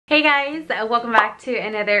Hey guys, welcome back to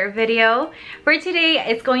another video. For today,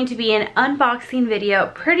 it's going to be an unboxing video,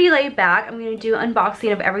 pretty laid back. I'm going to do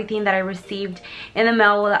unboxing of everything that I received in the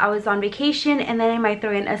mail while I was on vacation, and then I might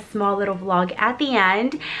throw in a small little vlog at the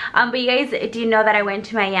end. But you guys do know that I went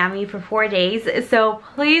to Miami for 4 days, so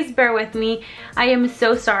please bear with me. I am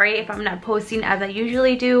so sorry if I'm not posting as I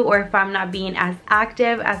usually do or if I'm not being as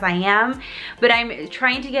active as I am, but I'm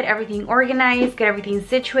trying to get everything organized, get everything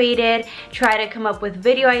situated, try to come up with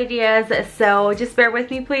video ideas, so just bear with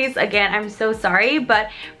me please. Again, I'm so sorry, but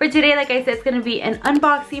for today, like I said, it's gonna be an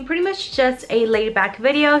unboxing, pretty much just a laid back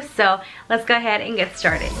video, so let's go ahead and get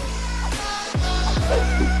started.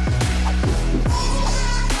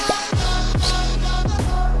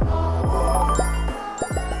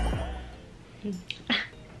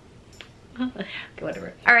 Okay,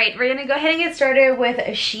 whatever. All right, we're gonna go ahead and get started with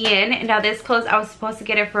Shein. Now this clothes, I was supposed to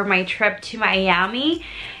get it for my trip to Miami,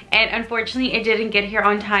 and unfortunately it didn't get here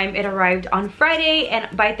on time. It arrived on Friday,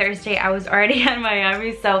 and by Thursday I was already in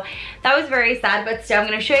Miami, so that was very sad. But still, I'm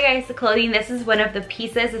going to show you guys the clothing. This is one of the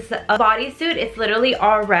pieces. It's a bodysuit. It's literally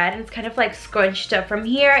all red, and it's kind of like scrunched up from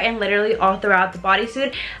here and literally all throughout the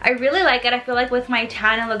bodysuit. I really like it. I feel like with my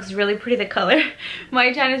tan it looks really pretty, the color.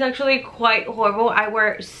 My tan is actually quite horrible. I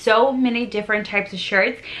wear so many different types of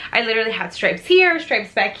shirts. I literally had stripes here,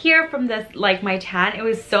 stripes back here from this, like my tan. It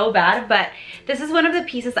was so bad, but this is one of the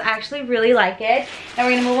pieces. I actually really like it. And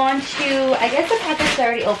we're gonna move on to, I guess, the packets I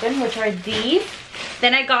already opened, which are these.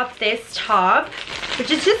 Then I got this top, which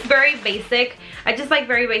is just very basic. I just like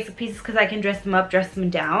very basic pieces because I can dress them up, dress them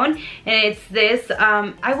down. And it's this,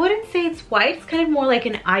 I wouldn't say it's white. It's kind of more like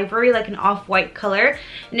an ivory, like an off-white color.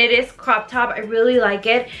 And it is crop top. I really like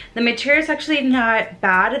it. The material is actually not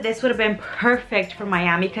bad. This would have been perfect for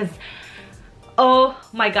Miami because, oh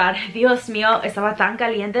my god, Dios mío, estaba tan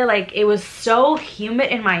caliente. Like, it was so humid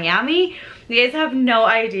in Miami. You guys have no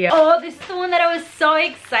idea. Oh, this is the one that I was so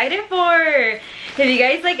excited for. If you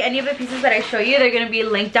guys like any of the pieces that I show you, they're gonna be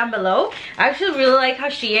linked down below. I actually really like how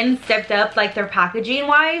Shein stepped up like their packaging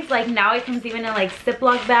wise. Like now it comes even in like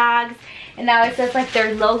Ziploc bags, and now it says like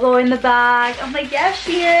their logo in the bag. I'm like, yeah,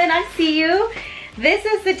 Shein, I see you. This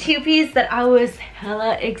is the two-piece that I was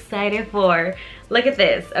hella excited for. Look at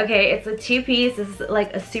this. Okay, it's a two-piece. This is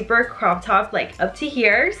like a super crop top, like up to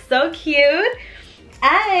here. So cute.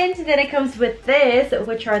 And then it comes with this,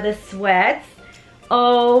 which are the sweats.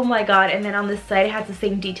 Oh my god. And then on this side it has the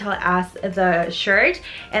same detail as the shirt,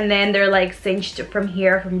 and then they're like cinched from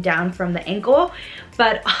here, from down from the ankle.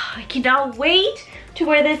 But I cannot wait to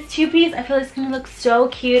wear this two-piece. I feel like it's gonna look so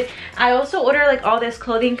cute. I also ordered like all this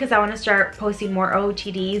clothing because I want to start posting more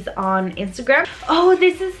OOTDs on Instagram. Oh,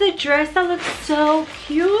 this is the dress that looks so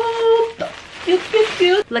cute.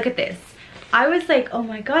 Cute. Look at this. I was like, oh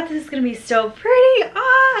my god, this is gonna be so pretty.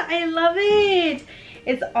 Ah, I love it.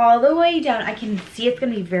 It's all the way down. I can see it's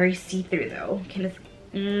gonna be very see-through though. Can it,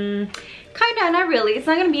 kinda, not really. It's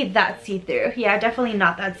not gonna be that see-through. Yeah, definitely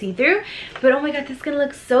not that see-through. But oh my god, this is gonna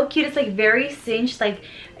look so cute. It's like very cinched. Like,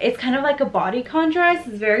 it's kind of like a bodycon dress.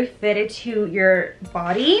 It's very fitted to your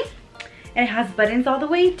body. And it has buttons all the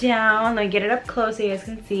way down. Let me get it up close so you guys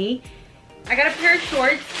can see. I got a pair of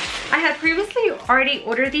shorts. I had previously already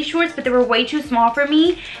ordered these shorts, but they were way too small for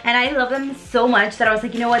me, and I love them so much that I was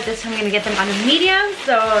like, you know what, this time I'm gonna get them on a medium.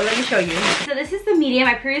 So let me show you. So this is the medium.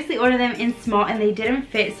 I previously ordered them in small and they didn't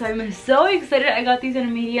fit, so I'm so excited I got these in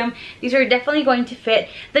a medium. These are definitely going to fit.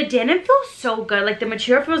 The denim feels so good. Like, the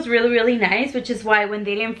material feels really nice, which is why when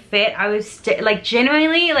they didn't fit, I was like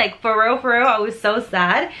genuinely, like for real, I was so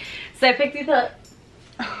sad. So I picked these up.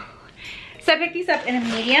 So I picked these up in a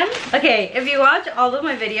medium. Okay, if you watch all of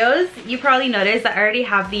my videos, you probably noticed that I already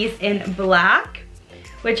have these in black,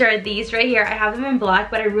 which are these right here. I have them in black,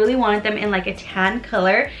 but I really wanted them in like a tan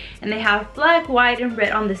color. And they have black, white, and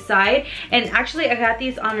red on the side. And actually, I got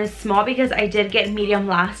these on a small because I did get medium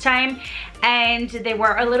last time, and they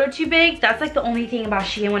were a little too big. That's like the only thing about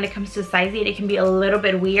Shein when it comes to sizing. It can be a little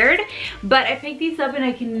bit weird. But I picked these up and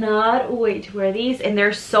I cannot wait to wear these. And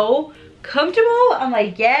they're so comfortable. I'm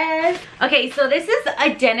like, yes. Okay, so this is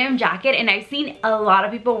a denim jacket, and I've seen a lot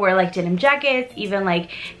of people wear like denim jackets, even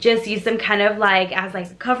like just use them kind of like as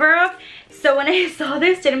like a cover up. So when I saw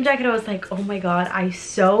this denim jacket, I was like, oh my god, I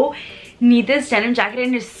so need this denim jacket,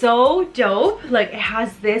 and it's so dope. Like, it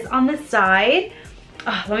has this on the side.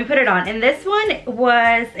 Oh, let me put it on. And this one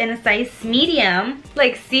was in a size medium.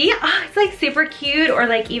 Like, see, it's like super cute. Or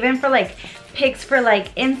like even for like pics for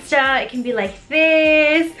like Insta, it can be like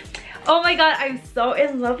this. Oh my god, I'm so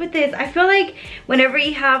in love with this. I feel like whenever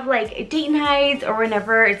you have like date nights or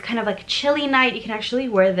whenever it's kind of like a chilly night, you can actually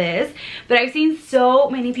wear this. But I've seen so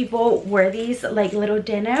many people wear these like little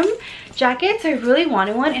denim jackets. I really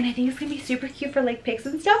wanted one, and I think it's gonna be super cute for like pics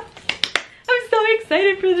and stuff. I'm so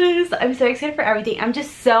excited for this. I'm so excited for everything. I'm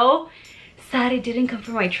just so sad it didn't come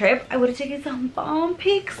for my trip. I would have taken some bomb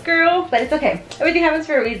pics, girl, but it's okay. Everything happens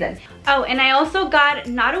for a reason. Oh, and I also got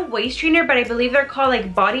not a waist trainer, but I believe they're called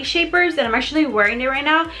like body shapers, and I'm actually wearing it right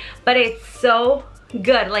now, but it's so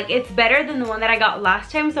good. Like, it's better than the one that I got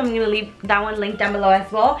last time, so I'm gonna leave that one linked down below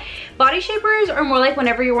as well. Body shapers are more like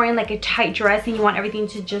whenever you're wearing like a tight dress and you want everything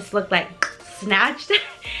to just look like snatched.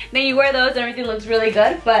 Then you wear those and everything looks really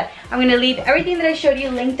good. But I'm gonna leave everything that I showed you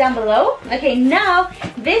linked down below. Okay, now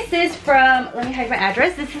this is from, let me hide my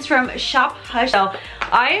address. This is from Shop Hush. So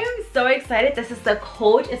I am so excited. This is the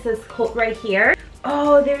coat. It says coat right here.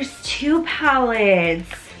 Oh, there's 2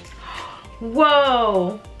 palettes.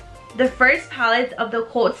 Whoa. The first palette of the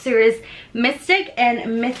coat series, Mystic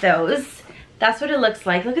and Mythos. That's what it looks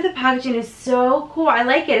like. Look at the packaging, it's so cool. I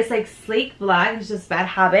like it. It's like sleek black. It's just Bad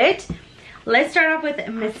Habit. Let's start off with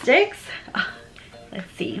Mystics.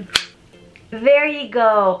 Let's see. There you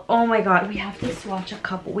go. Oh my god, we have to swatch a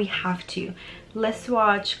couple. We have to. Let's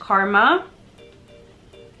swatch Karma.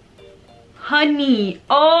 Honey.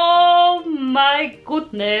 Oh my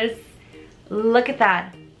goodness. Look at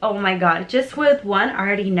that. Oh my god. Just with one, I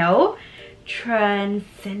already know.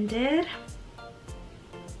 Transcended.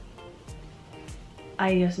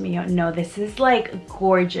 Ay, Dios mío. No, this is like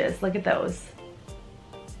gorgeous. Look at those.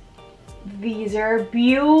 These are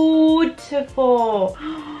beautiful.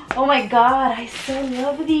 Oh my god, I so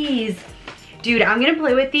love these. Dude, I'm gonna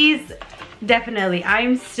play with these. Definitely.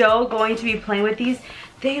 I'm so going to be playing with these.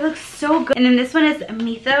 They look so good. And then this one is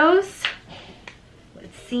Mythos.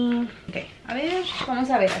 Let's see. Okay, a ver,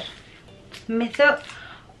 vamos a ver. Mythos.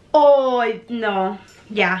 Oh, no.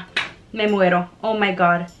 Yeah, me muero. Oh my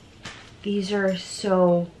god. These are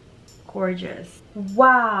so gorgeous.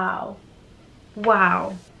 Wow.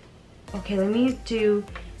 Wow. Okay, let me do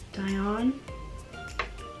Dion.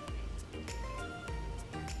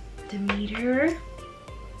 Demeter.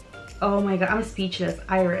 Oh my god, I'm speechless.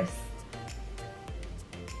 Iris.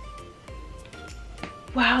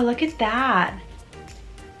 Wow, look at that.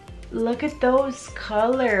 Look at those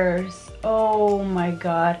colors. Oh my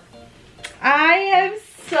god. I am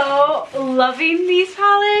so loving these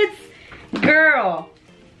palettes. Girl.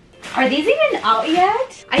 Are these even out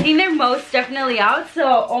yet? I think they're most definitely out.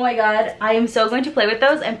 So, oh my god, I am so going to play with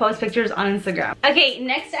those and post pictures on Instagram. Okay,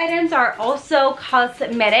 next items are also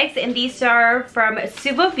cosmetics, and these are from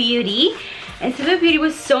Suba Beauty. And Suba Beauty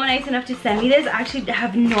was so nice enough to send me this. I actually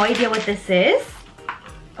have no idea what this is.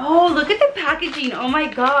 Oh, look at the packaging. Oh my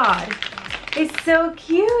god. It's so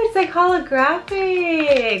cute. It's like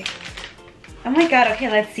holographic. Oh my god. Okay,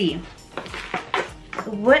 let's see.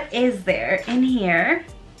 What is there in here?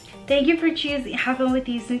 Thank you for choosing. Have fun with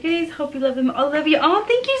these goodies. Hope you love them. Olivia. Oh,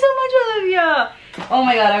 thank you so much, Olivia. Oh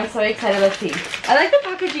my god, I'm so excited. Let's see. I like the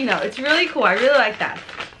packaging though. It's really cool. I really like that.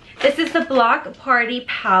 This is the Block Party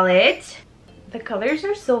palette. The colors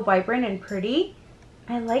are so vibrant and pretty.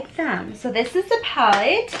 I like them. So this is the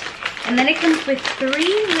palette. And then it comes with 3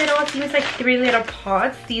 little, it seems like 3 little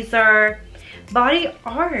pots. These are Body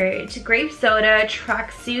Art, Grape Soda,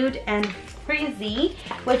 Tracksuit, and Frizzy,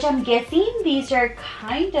 which I'm guessing these are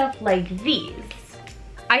kind of like these.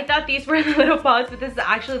 I thought these were the little pots, but this is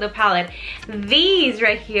actually the palette. These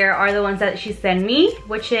right here are the ones that she sent me,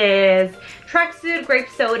 which is Tracksuit, Grape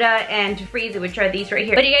Soda, and Frizzy, which are these right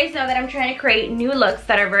here. But you guys know that I'm trying to create new looks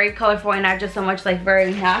that are very colorful and not just so much like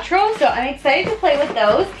very natural. So I'm excited to play with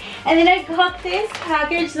those. And then I got this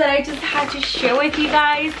package that I just had to share with you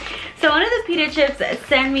guys. So one of the pita chips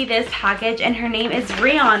sent me this package, and her name is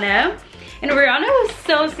Rihanna. And Rihanna was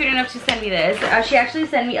so sweet enough to send me this. She actually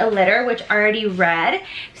sent me a letter, which I already read.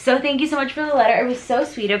 So thank you so much for the letter. It was so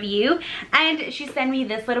sweet of you. And she sent me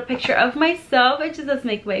this little picture of myself, which says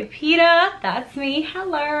Makeupbypita. That's me.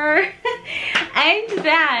 Hello. And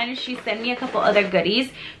then she sent me a couple other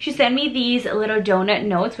goodies. She sent me these little donut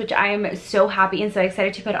notes, which I am so happy and so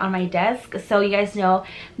excited to put on my desk. So you guys know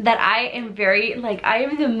that I am very, like, I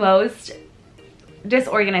am the most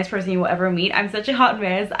disorganized person you will ever meet. I'm such a hot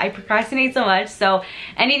mess. I procrastinate so much, so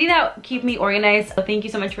anything that keep me organized. So thank you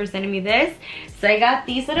so much for sending me this. So I got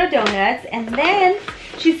these little donuts, and then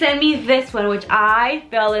she sent me this one, which I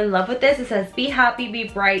fell in love with. This. It says be happy, be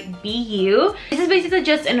bright, be you. This is basically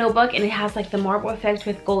just a notebook, and it has like the marble effect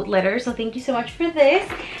with gold letters. So thank you so much for this.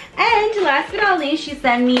 And last but not least, she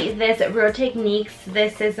sent me this Real Techniques.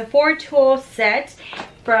 This is a 4-tool set,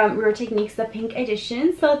 from Real Techniques, the pink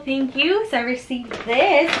edition, so thank you. So I received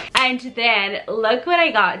this, and then look what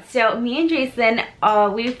I got. So me and Jason,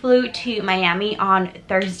 we flew to Miami on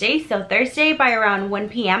Thursday. So Thursday by around 1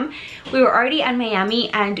 p.m. we were already in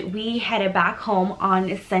Miami, and we headed back home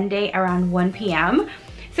on Sunday around 1 p.m.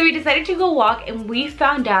 So we decided to go walk, and we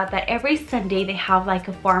found out that every Sunday they have like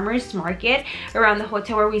a farmer's market around the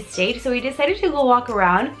hotel where we stayed. So we decided to go walk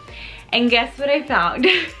around, and guess what I found?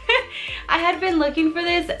 I had been looking for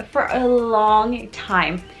this for a long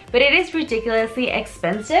time, but it is ridiculously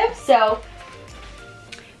expensive. So,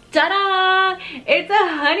 ta-da! It's a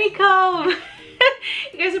honeycomb.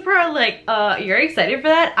 You guys are probably like, you're excited for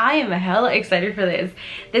that? I am hella excited for this.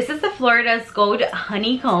 This is the Florida's Gold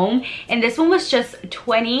Honeycomb, and this one was just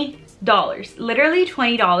 $20. Literally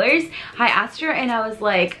 $20. I asked her and I was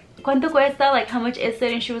like, ¿Cuánto cuesta? Like, how much is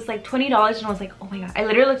it? And she was like, $20. And I was like, oh my god. I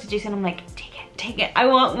literally looked at Jason and I'm like, take it. I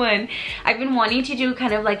want one. I've been wanting to do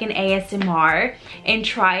kind of like an ASMR and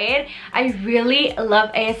try it. I really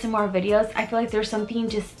love ASMR videos. I feel like there's something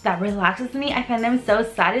just that relaxes me. I find them so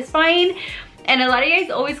satisfying. And a lot of you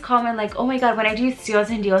guys always comment like, oh my god, when I do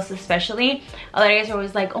steals and deals especially, a lot of you guys are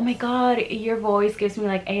always like, oh my god, your voice gives me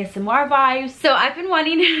like ASMR vibes. So I've been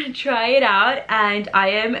wanting to try it out, and I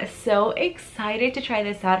am so excited to try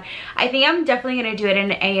this out. I think I'm definitely gonna do it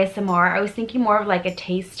in ASMR. I was thinking more of like a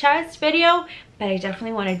taste test video, but I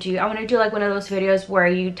definitely want to do like one of those videos where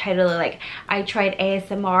you title it like, I tried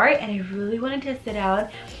ASMR, and I really wanted to sit down.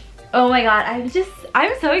 Oh my god, I'm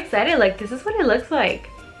so excited. Like, this is what it looks like.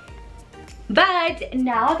 But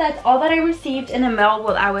now that's all that I received in the mail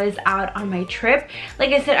while I was out on my trip.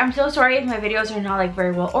 Like I said, I'm so sorry if my videos are not like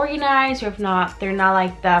very well organized, or if not, they're not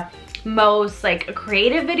like the most like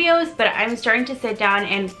creative videos, but I'm starting to sit down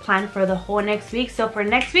and plan for the whole next week. So for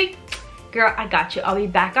next week, girl, I got you. I'll be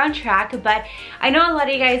back on track. But I know a lot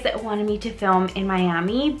of you guys wanted me to film in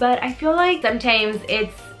Miami, but I feel like sometimes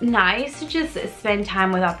it's nice to just spend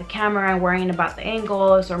time without the camera and worrying about the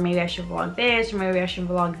angles, or maybe I should vlog this, or maybe I should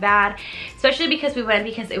vlog that, especially because we went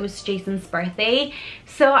because it was Jason's birthday.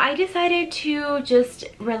 So I decided to just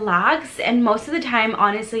relax, and most of the time,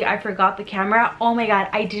 honestly, I forgot the camera. Oh my god,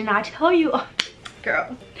 I did not tell you. Oh,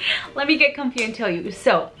 girl, let me get comfy and tell you.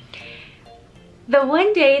 So the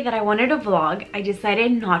one day that I wanted to vlog, I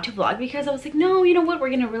decided not to vlog because I was like, no, you know what, we're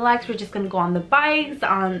gonna relax. We're just gonna go on the bikes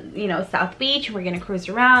on, you know, South Beach, and we're gonna cruise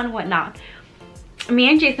around, whatnot. Me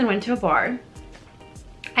and Jason went to a bar,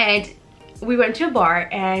 and we went to a bar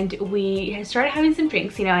and we started having some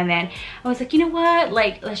drinks, you know, and then I was like, you know what,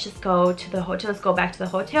 like, let's just go to the hotel. Let's go back to the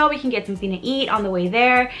hotel. We can get something to eat on the way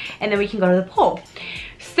there, and then we can go to the pool.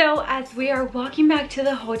 So as we are walking back to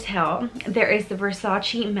the hotel, there is the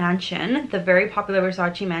Versace mansion, the very popular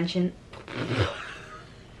Versace mansion.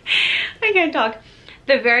 I can't talk.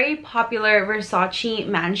 The very popular Versace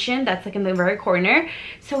mansion that's like in the very corner.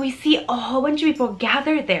 So we see a whole bunch of people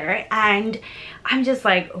gathered there, and I'm just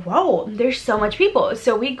like, whoa, there's so much people.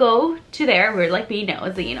 So we go to there, we're like being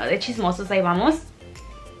nosy, you know, de chismosos ahí vamos.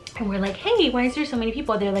 And we're like, hey, why is there so many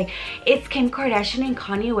people? They're like, it's Kim Kardashian and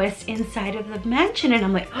Kanye West inside of the mansion. And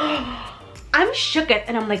I'm like, oh, I'm shook it,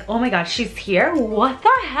 and I'm like, oh my god, she's here? What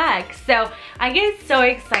the heck? So I get so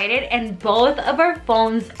excited, and both of our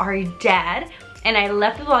phones are dead. And I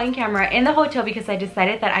left the vlogging camera in the hotel because I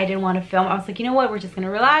decided that I didn't want to film. I was like, you know what, we're just gonna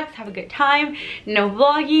relax, have a good time, no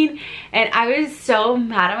vlogging. And I was so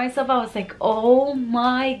mad at myself. I was like, oh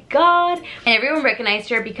my god. And everyone recognized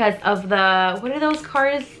her because of the, what are those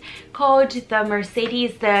cars called? The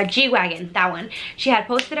Mercedes, the G-Wagon, that one. She had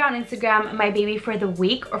posted on Instagram, my baby for the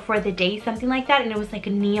week or for the day, something like that, and it was like a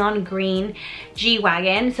neon green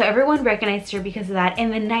G-Wagon. So everyone recognized her because of that.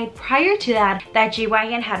 And the night prior to that, that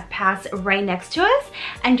G-Wagon had passed right next to us,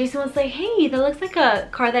 and Jason was like, hey, that looks like a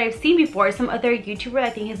car that I've seen before. Some other YouTuber, I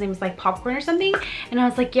think his name was like Popcorn or something. And I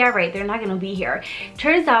was like, yeah, right, they're not gonna be here.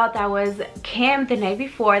 Turns out that was Kim the night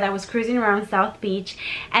before that was cruising around South Beach.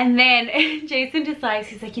 And then Jason decides,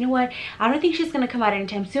 he's like, you know what, I don't think she's gonna come out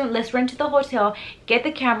anytime soon. Let's run to the hotel, get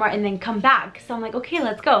the camera, and then come back. So I'm like, okay,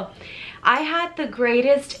 let's go. I had the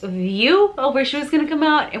greatest view of where she was gonna come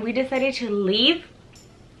out, and we decided to leave.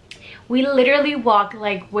 We literally walk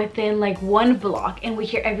like within like 1 block, and we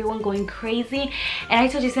hear everyone going crazy. And I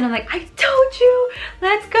told Jason, I'm like, I told you,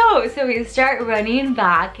 let's go. So we start running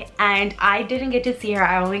back, and I didn't get to see her.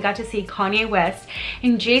 I only got to see Kanye West.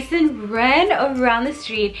 And Jason ran around the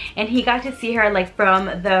street, and he got to see her like from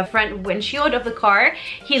the front windshield of the car.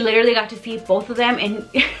 He literally got to see both of them, and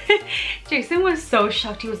Jason was so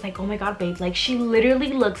shocked. He was like, oh my god, babe, like she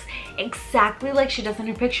literally looks exactly like she does in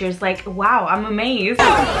her pictures. Like, wow, I'm amazed.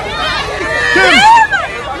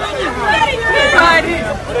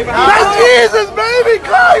 That's Jesus, baby!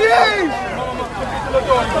 Kanye!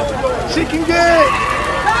 She can get it!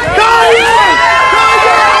 Kanye!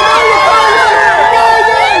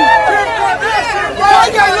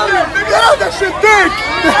 That shit thick!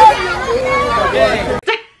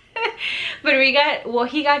 But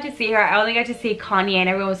he got to see her. I only got to see Kanye, and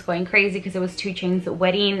everyone was going crazy because it was 2 Chainz's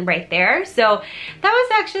wedding right there. So that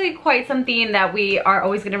was actually quite something that we are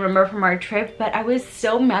always going to remember from our trip. But I was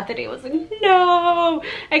so mad that it was like, no,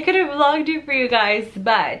 I could have vlogged it for you guys.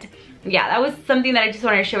 But yeah, that was something that I just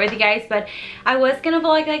wanted to share with you guys. But I was gonna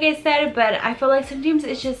vlog, like I said, but I feel like sometimes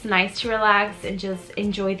it's just nice to relax and just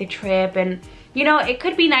enjoy the trip. And you know, it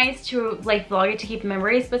could be nice to like vlog it to keep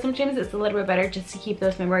memories, but sometimes it's a little bit better just to keep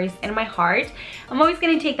those memories in my heart. I'm always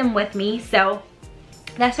gonna take them with me, so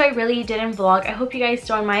that's why I really didn't vlog. I hope you guys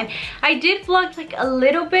don't mind. I did vlog like a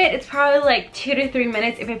little bit. It's probably like 2 to 3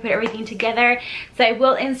 minutes if I put everything together. So I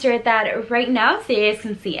will insert that right now so you guys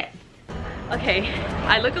can see it. Okay,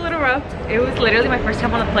 I look a little rough. It was literally my first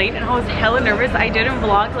time on the plane and I was hella nervous. I didn't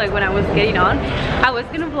vlog like when I was getting on. I was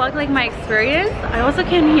gonna vlog like my experience. I also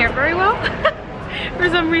can't hear very well for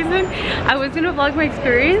some reason. I was gonna vlog my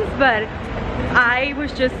experience, but I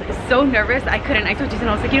was just so nervous. I couldn't. I told Jason,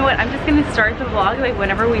 I was like, you know what? I'm just gonna start the vlog like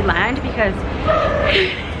whenever we land because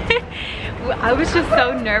I was just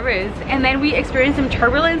so nervous. And then we experienced some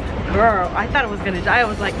turbulence. Girl, I thought I was gonna die. I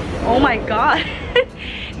was like, oh my God.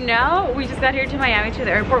 Now we just got here to Miami, to the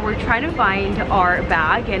airport. We're trying to find our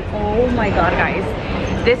bag, and oh my God, guys,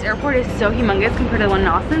 this airport is so humongous compared to the one in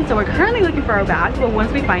Austin. So we're currently looking for our bag, but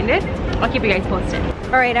once we find it, I'll keep you guys posted.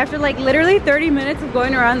 All right, after like literally 30 minutes of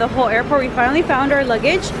going around the whole airport, we finally found our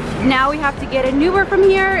luggage. Now we have to get an Uber from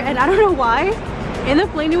here, and I don't know why. In the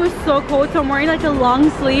plane it was so cold, so I'm wearing like a long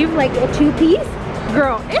sleeve, like a 2-piece.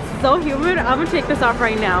 Girl, it's so humid. I'm gonna take this off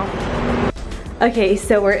right now. Okay,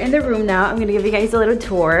 so we're in the room now. I'm gonna give you guys a little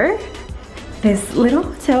tour. This little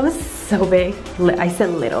hotel is so big. I said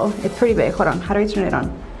little, it's pretty big. Hold on, how do I turn it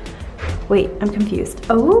on? Wait, I'm confused.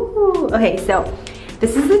 Oh, okay, so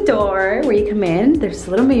this is the door where you come in. There's a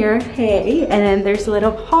little mirror, hey, and then there's a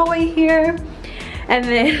little hallway here. And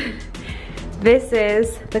then this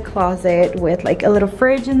is the closet with like a little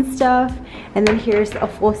fridge and stuff. And then here's a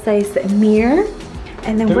full-size mirror.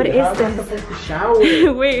 And then what is this? Shower.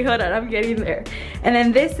 Wait, hold on, I'm getting there. And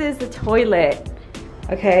then this is the toilet.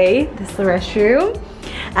 Okay, this is the restroom.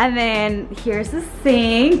 And then here's the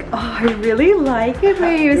sink. Oh, I really like it,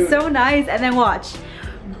 babe. It's so nice. And then watch.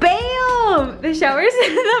 Bam! The shower's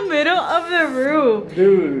in the middle of the room.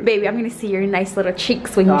 Dude. Baby, I'm gonna see your nice little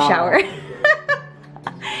cheeks when you shower.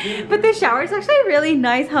 But the shower is actually really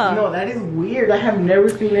nice, huh? No, that is weird. I have never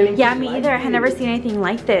seen anything. Yeah, me either. I have never seen anything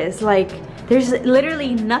like this. Like, there's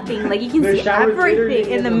literally nothing. Like, you can see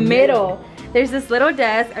everything in the middle. There's this little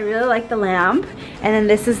desk. I really like the lamp. And then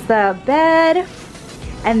this is the bed.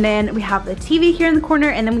 And then we have the TV here in the corner.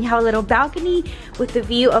 And then we have a little balcony with the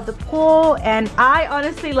view of the pool. And I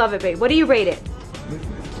honestly love it, babe. What do you rate it?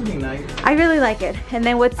 Nice. I really like it. And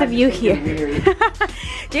then what's the view here?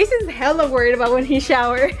 Jason's hella worried about when he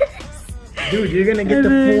showers. Dude, you're gonna get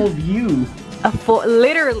the full view.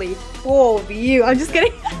 Literally full view. I'm just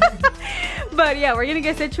kidding. But yeah, we're gonna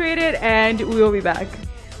get situated and we will be back.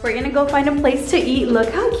 We're gonna go find a place to eat. Look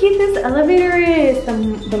how cute this elevator is.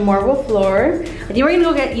 The marble floor. I think we're gonna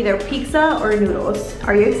go get either pizza or noodles.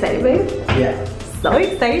 Are you excited, babe? Yeah. So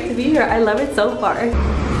excited to be here. I love it so far.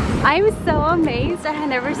 I'm so amazed. I had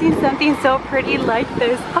never seen something so pretty like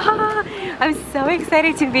this. Ah, I'm so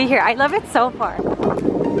excited to be here. I love it so far.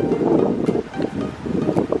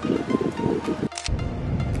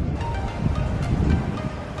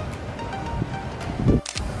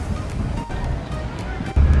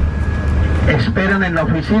 Esperan en la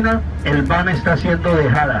oficina, el van está haciendo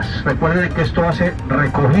dejadas. Recuerden que esto hace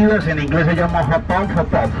recogidas, en inglés se llama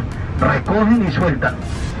hop off. Recogen y sueltan.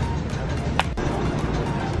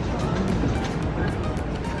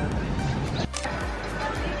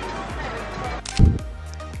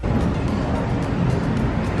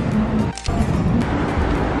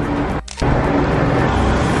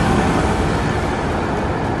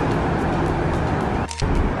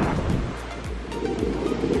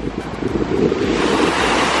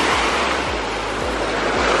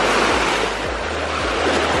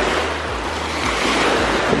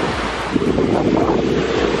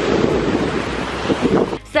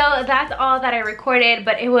 So that's all that I recorded,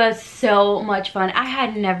 but it was so much fun. I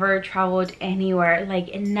had never traveled anywhere,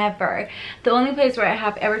 like never. The only place where I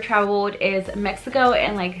have ever traveled is Mexico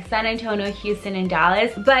and like San Antonio, Houston, and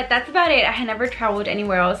Dallas, but that's about it. I had never traveled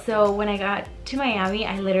anywhere else. So when I got to Miami,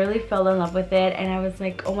 I literally fell in love with it, and I was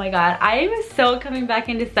like, oh my god, I am so coming back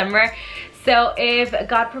in December. So if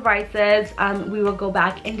God provides us, we will go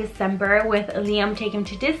back in December with Liam, take him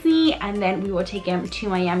to Disney, and then we will take him to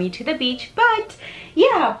Miami to the beach. But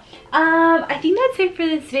yeah, I think that's it for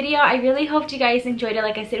this video. I really hoped you guys enjoyed it.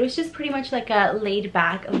 Like I said, it was just pretty much like a laid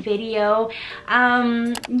back video.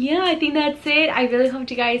 Yeah, I think that's it. I really hope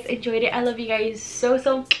you guys enjoyed it. I love you guys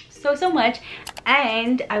so much,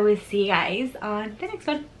 and I will see you guys on the next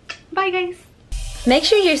one. Bye guys. Make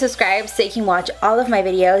sure you're subscribed so you can watch all of my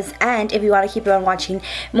videos, and if you want to keep on watching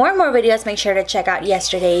more and more videos, make sure to check out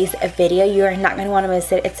yesterday's video. You are not going to want to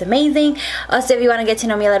miss it. It's amazing. Also, if you want to get to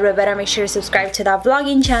know me a little bit better, make sure to subscribe to that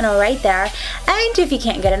vlogging channel right there. And if you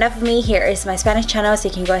can't get enough of me, here is my Spanish channel, so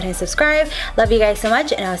you can go ahead and subscribe. Love you guys so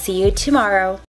much, and I'll see you tomorrow.